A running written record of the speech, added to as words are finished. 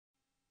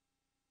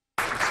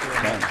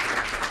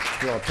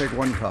Well, I'll take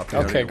one copy.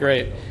 Okay,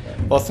 great.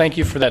 Well, thank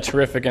you for that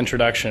terrific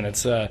introduction.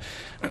 It's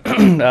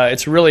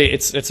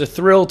it's a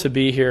thrill to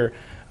be here.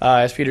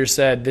 As Peter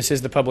said, this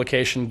is the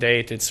publication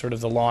date. It's sort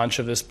of the launch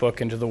of this book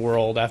into the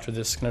world after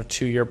this kind of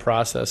 2-year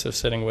process of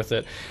sitting with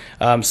it.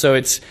 So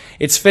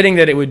it's fitting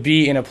that it would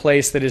be in a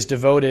place that is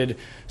devoted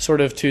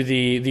sort of to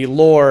the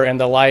lore and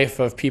the life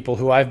of people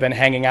who I've been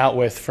hanging out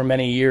with for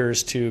many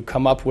years to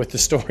come up with the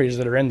stories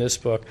that are in this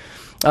book.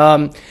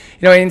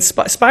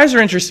 Spies are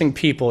interesting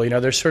people.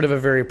 They're sort of a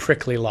very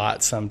prickly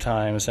lot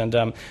sometimes,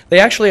 and they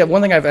actually.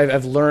 One thing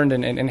I've learned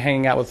in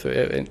hanging out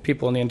with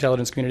people in the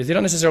intelligence community is they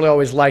don't necessarily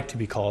always like to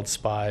be called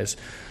spies.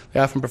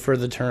 They often prefer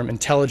the term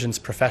intelligence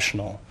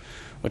professional,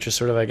 which is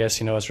sort of, I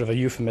guess, a sort of a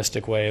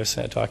euphemistic way of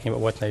talking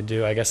about what they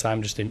do. I guess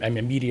I'm a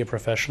media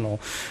professional.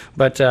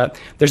 But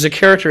there's a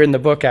character in the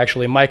book,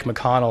 actually, Mike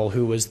McConnell,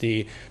 who was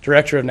the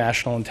director of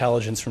national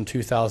intelligence from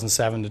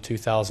 2007 to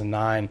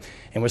 2009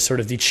 and was sort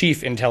of the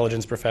chief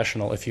intelligence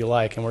professional, if you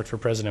like, and worked for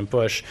President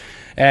Bush.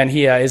 And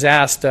he is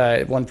asked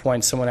at one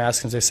point, someone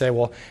asks him, they say,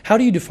 well, how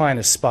do you define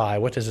a spy?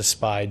 What does a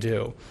spy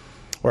do?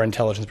 Or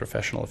intelligence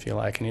professional, if you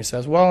like. And he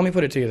says, well, let me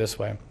put it to you this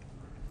way.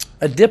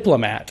 A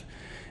diplomat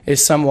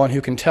is someone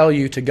who can tell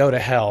you to go to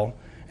hell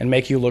and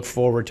make you look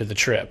forward to the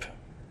trip.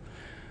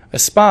 A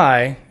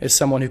spy is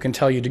someone who can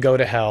tell you to go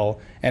to hell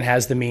and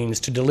has the means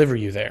to deliver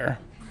you there.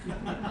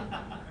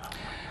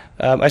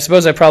 I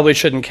suppose I probably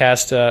shouldn't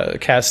cast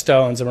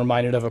stones. I'm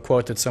reminded of a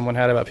quote that someone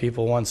had about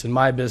people once. In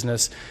my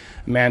business,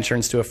 a man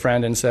turns to a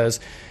friend and says,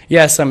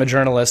 yes, I'm a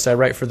journalist, I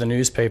write for the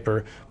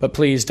newspaper, but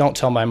please don't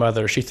tell my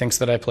mother. She thinks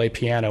that I play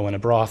piano in a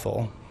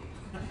brothel.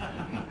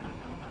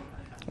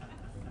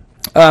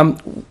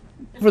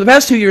 For the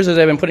past 2 years, as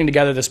I've been putting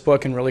together this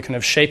book and really kind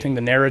of shaping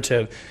the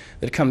narrative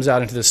that comes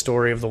out into the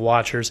story of the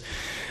Watchers,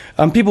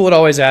 people would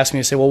always ask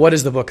me, say, well, what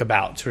is the book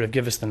about? Sort of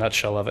give us the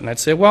nutshell of it. And I'd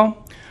say,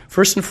 well,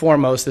 first and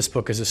foremost, this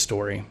book is a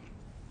story.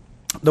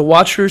 The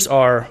Watchers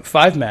are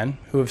 5 men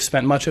who have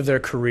spent much of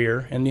their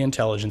career in the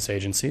intelligence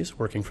agencies,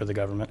 working for the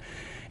government,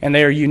 and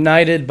they are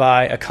united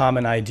by a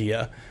common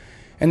idea.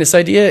 And this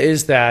idea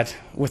is that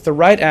with the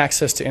right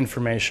access to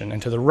information and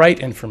to the right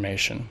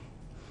information,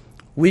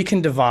 we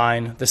can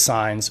divine the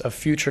signs of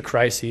future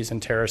crises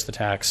and terrorist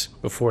attacks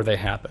before they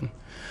happen.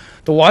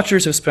 The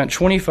Watchers have spent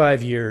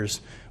 25 years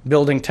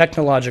building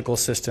technological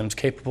systems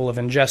capable of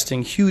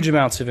ingesting huge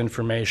amounts of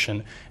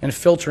information and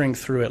filtering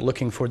through it,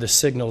 looking for the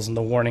signals and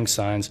the warning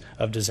signs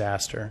of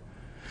disaster.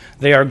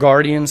 They are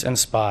guardians and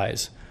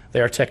spies. They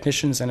are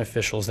technicians and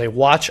officials. They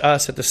watch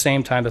us at the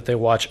same time that they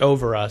watch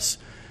over us.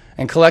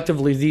 And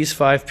collectively, these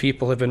 5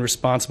 people have been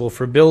responsible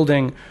for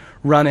building,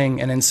 running,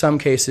 and in some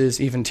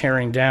cases even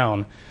tearing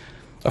down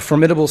a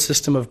formidable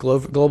system of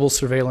global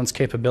surveillance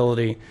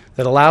capability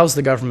that allows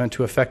the government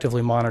to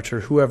effectively monitor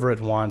whoever it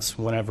wants,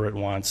 whenever it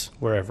wants,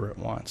 wherever it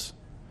wants.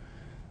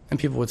 And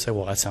people would say,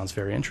 well, that sounds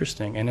very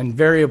interesting. And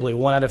invariably,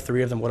 1 out of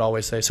 3 of them would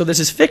always say, so this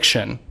is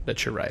fiction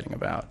that you're writing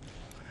about.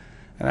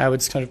 And I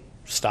would kind of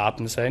stop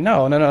and say,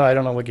 no, I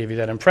don't know what gave you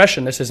that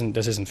impression. This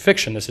isn't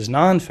fiction, this is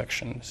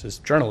nonfiction, this is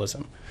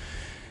journalism.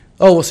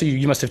 Oh, well, so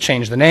you must have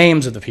changed the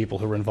names of the people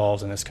who were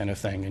involved in this kind of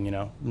thing.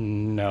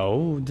 And,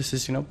 no, this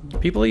is, the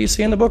people that you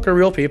see in the book are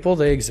real people.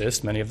 They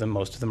exist. Many of them,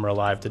 most of them are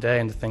alive today,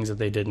 and the things that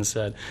they did and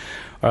said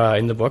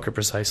in the book are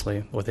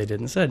precisely what they did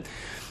and said.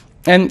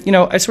 And,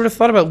 I sort of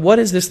thought about what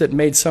is this that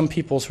made some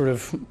people sort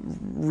of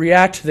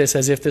react to this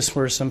as if this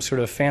were some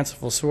sort of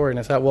fanciful story. And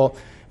I thought, well,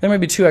 there might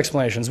be 2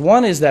 explanations.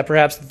 One is that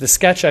perhaps the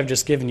sketch I've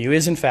just given you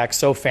is, in fact,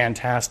 so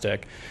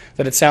fantastic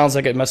that it sounds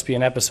like it must be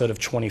an episode of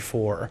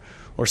 24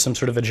 or some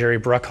sort of a Jerry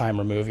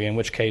Bruckheimer movie, in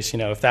which case,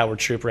 if that were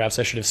true, perhaps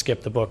I should have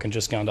skipped the book and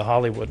just gone to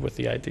Hollywood with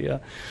the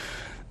idea.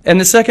 And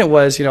the second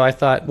was, I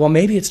thought, well,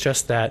 maybe it's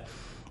just that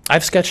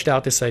I've sketched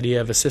out this idea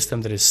of a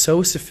system that is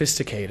so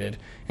sophisticated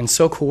and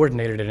so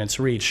coordinated in its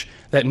reach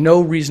that no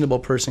reasonable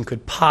person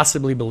could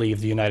possibly believe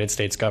the United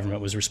States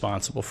government was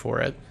responsible for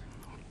it.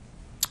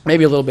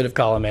 Maybe a little bit of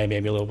column A,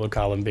 maybe a little bit of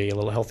column B, a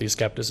little healthy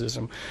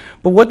skepticism.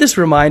 But what this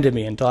reminded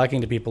me in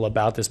talking to people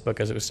about this book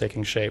as it was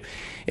taking shape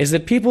is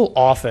that people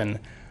often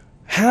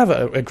have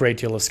a great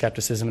deal of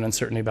skepticism and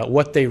uncertainty about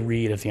what they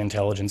read of the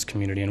intelligence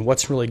community and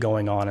what's really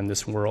going on in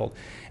this world.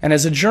 And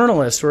as a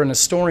journalist or an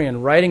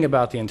historian writing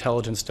about the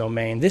intelligence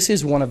domain, this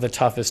is one of the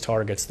toughest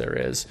targets there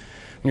is.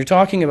 When you're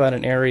talking about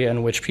an area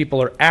in which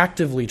people are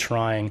actively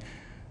trying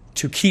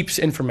to keep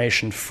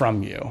information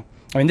from you.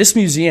 I mean, this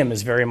museum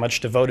is very much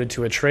devoted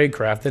to a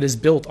tradecraft that is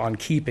built on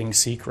keeping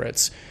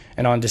secrets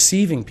and on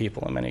deceiving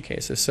people in many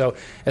cases. So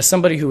as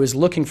somebody who is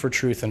looking for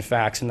truth and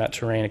facts in that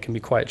terrain, it can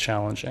be quite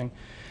challenging.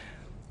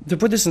 To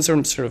put this in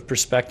some sort of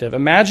perspective,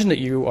 imagine that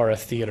you are a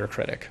theater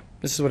critic.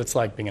 This is what it's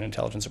like being an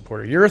intelligence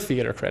reporter. You're a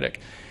theater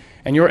critic,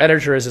 and your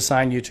editor has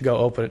assigned you to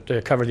go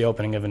to cover the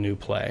opening of a new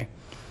play.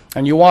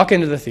 And you walk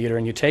into the theater,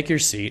 and you take your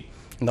seat,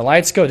 and the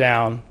lights go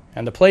down,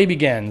 and the play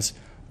begins,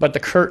 but the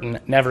curtain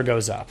never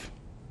goes up.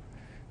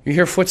 You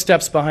hear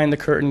footsteps behind the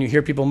curtain, you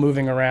hear people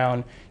moving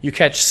around, you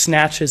catch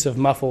snatches of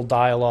muffled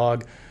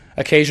dialogue,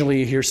 Occasionally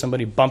you hear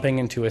somebody bumping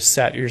into a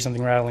set, you hear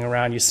something rattling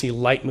around, you see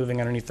light moving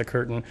underneath the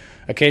curtain.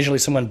 Occasionally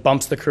someone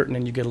bumps the curtain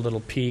and you get a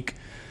little peek.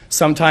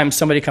 Sometimes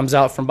somebody comes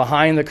out from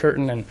behind the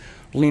curtain and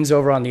leans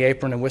over on the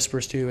apron and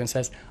whispers to you and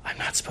says, "I'm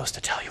not supposed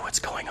to tell you what's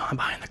going on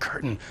behind the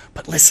curtain,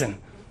 but listen."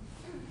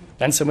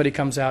 Then somebody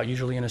comes out,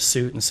 usually in a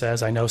suit, and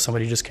says, "I know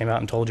somebody just came out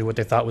and told you what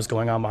they thought was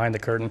going on behind the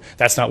curtain.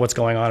 That's not what's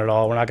going on at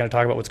all. We're not going to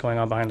talk about what's going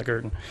on behind the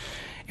curtain."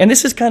 And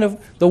this is kind of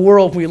the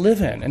world we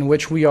live in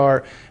which we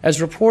are,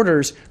 as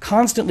reporters,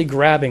 constantly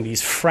grabbing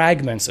these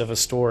fragments of a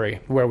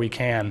story where we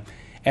can,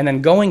 and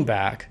then going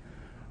back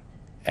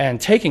and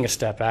taking a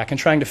step back and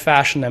trying to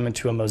fashion them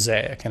into a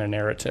mosaic and a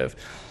narrative.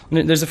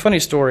 And there's a funny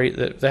story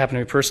that happened to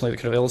me personally that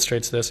kind of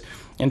illustrates this.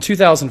 In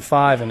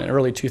 2005 and in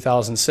early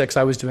 2006,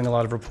 I was doing a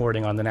lot of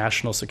reporting on the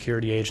National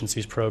Security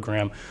Agency's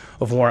program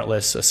of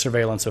warrantless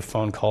surveillance of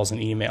phone calls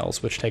and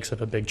emails, which takes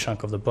up a big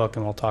chunk of the book,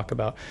 and we'll talk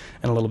about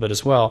in a little bit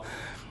as well.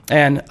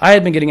 And I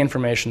had been getting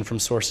information from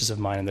sources of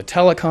mine in the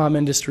telecom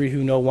industry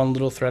who know one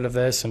little thread of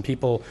this, and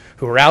people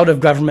who were out of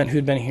government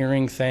who'd been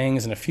hearing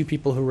things, and a few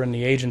people who were in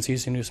the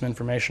agencies who knew some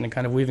information, and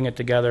kind of weaving it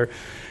together.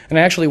 And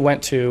I actually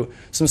went to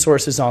some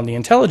sources on the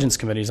intelligence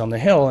committees on the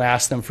Hill and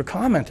asked them for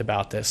comment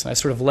about this. And I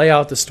sort of lay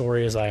out the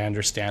story as I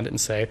understand it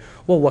and say,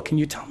 "Well, what can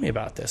you tell me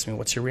about this? I mean,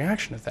 what's your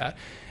reaction to that?"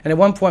 And at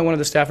one point, one of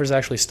the staffers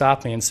actually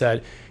stopped me and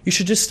said, "You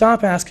should just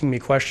stop asking me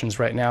questions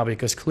right now,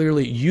 because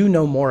clearly you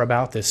know more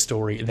about this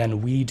story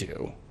than we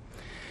do."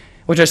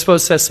 Which I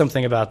suppose says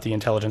something about the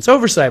intelligence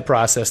oversight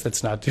process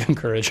that's not too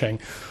encouraging.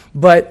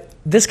 But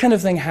this kind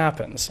of thing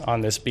happens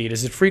on this beat.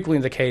 Is it frequently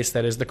the case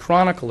that as the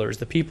chroniclers,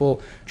 the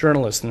people,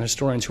 journalists and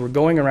historians who are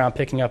going around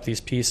picking up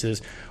these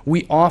pieces,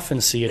 we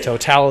often see a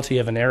totality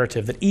of a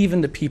narrative that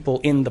even the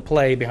people in the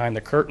play behind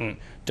the curtain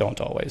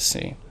don't always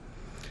see.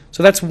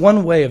 So that's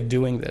one way of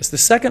doing this. The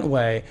second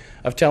way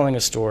of telling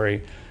a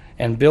story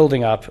and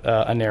building up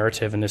a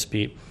narrative in this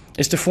beat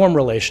is to form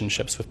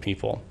relationships with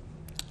people.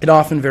 And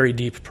often very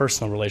deep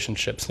personal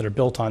relationships that are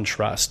built on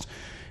trust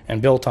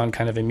and built on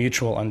kind of a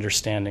mutual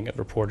understanding of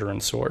reporter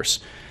and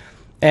source.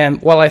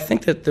 And while I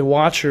think that The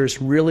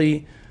Watchers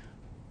really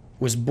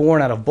was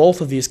born out of both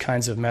of these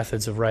kinds of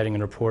methods of writing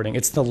and reporting,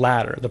 it's the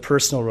latter, the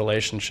personal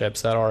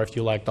relationships, that are, if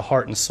you like, the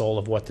heart and soul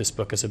of what this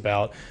book is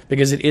about,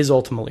 because it is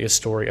ultimately a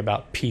story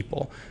about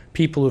people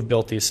who've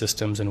built these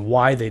systems and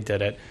why they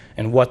did it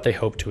and what they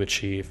hope to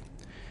achieve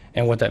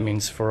and what that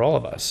means for all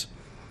of us.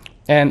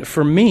 And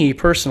for me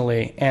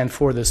personally, and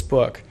for this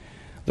book,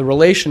 the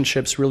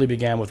relationships really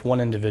began with one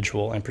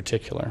individual in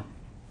particular.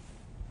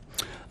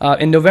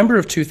 In November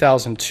of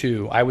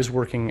 2002, I was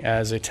working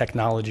as a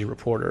technology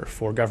reporter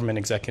for Government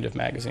Executive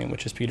Magazine,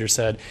 which, as Peter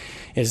said,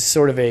 is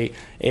sort of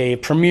a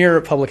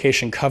premier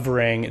publication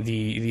covering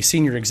the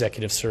senior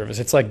executive service.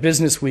 It's like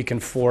Business Week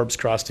and Forbes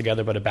crossed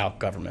together, but about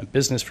government,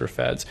 business for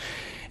feds.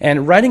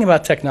 And writing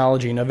about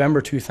technology in November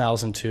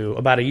 2002,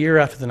 about a year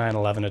after the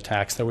 9/11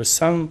 attacks, there was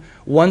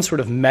one sort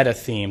of meta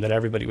theme that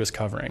everybody was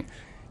covering: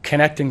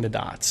 connecting the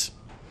dots.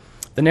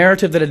 The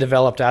narrative that had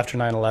developed after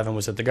 9/11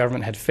 was that the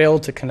government had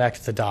failed to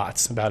connect the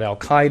dots about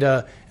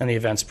al-Qaeda and the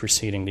events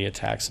preceding the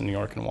attacks in New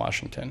York and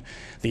Washington.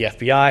 The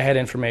FBI had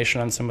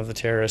information on some of the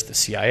terrorists, the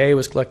CIA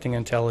was collecting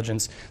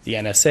intelligence, the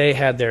NSA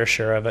had their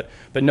share of it,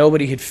 but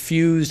nobody had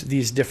fused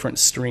these different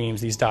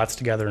streams, these dots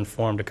together, and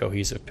formed a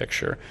cohesive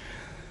picture.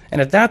 And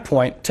at that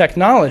point,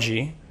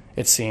 technology,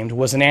 it seemed,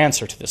 was an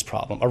answer to this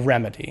problem, a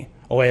remedy,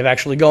 a way of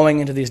actually going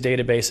into these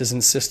databases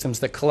and systems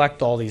that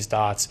collect all these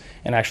dots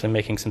and actually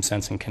making some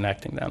sense in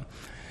connecting them.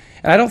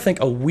 And I don't think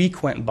a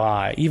week went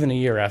by, even a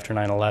year after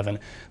 9/11,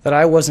 that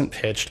I wasn't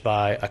pitched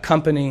by a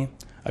company,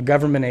 a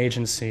government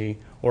agency,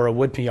 or a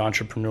would-be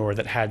entrepreneur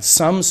that had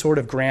some sort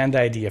of grand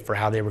idea for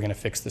how they were going to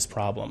fix this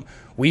problem.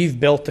 We've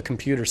built the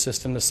computer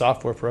system, the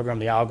software program,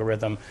 the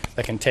algorithm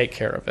that can take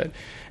care of it.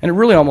 And it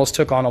really almost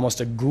took on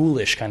almost a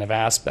ghoulish kind of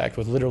aspect,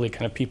 with literally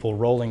kind of people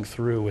rolling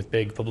through with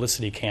big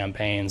publicity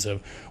campaigns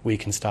of, "We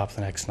can stop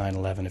the next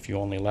 9/11 if you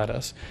only let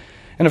us."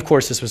 And of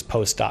course, this was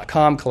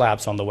post.com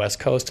collapse on the West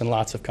Coast, and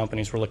lots of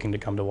companies were looking to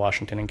come to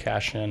Washington and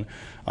cash in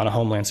on a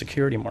homeland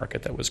security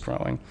market that was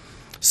growing.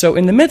 So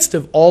in the midst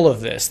of all of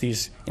this,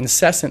 these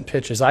incessant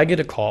pitches, I get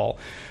a call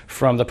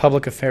from the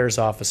public affairs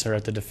officer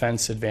at the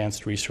Defense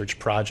Advanced Research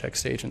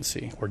Projects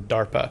Agency, or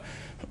DARPA.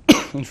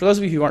 And for those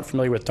of you who aren't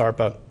familiar with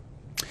DARPA,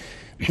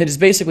 it is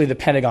basically the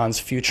Pentagon's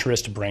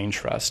futurist brain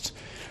trust.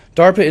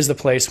 DARPA is the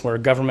place where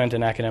government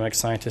and academic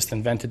scientists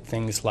invented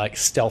things like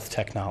stealth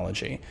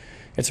technology.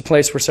 It's a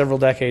place where several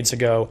decades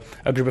ago,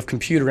 a group of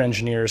computer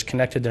engineers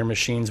connected their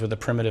machines with a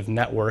primitive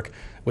network,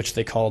 which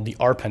they called the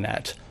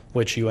ARPANET,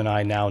 which you and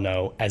I now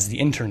know as the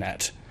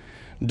Internet.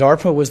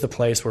 DARPA was the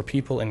place where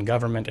people in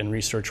government and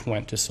research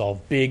went to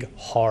solve big,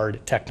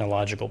 hard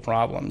technological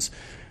problems.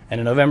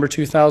 And in November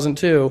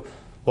 2002,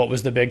 what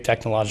was the big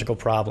technological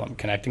problem?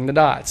 Connecting the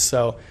dots.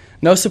 So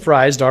no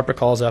surprise, DARPA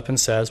calls up and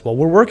says, "Well,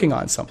 we're working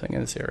on something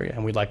in this area,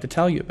 and we'd like to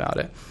tell you about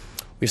it."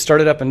 We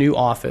started up a new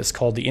office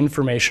called the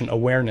Information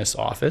Awareness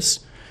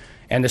Office,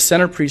 and the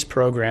centerpiece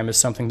program is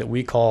something that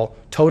we call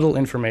Total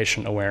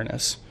Information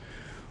Awareness.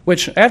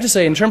 which I have to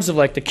say, in terms of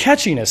like the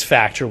catchiness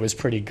factor, was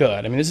pretty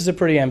good. I mean, this is a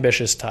pretty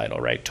ambitious title,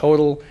 right?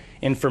 Total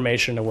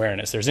information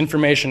awareness. There's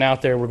information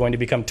out there. We're going to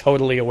become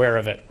totally aware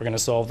of it. We're going to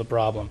solve the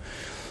problem.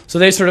 So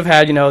they sort of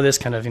had, this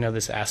kind of,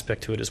 this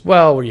aspect to it as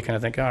well, where you kind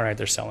of think, all right,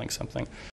 they're selling something.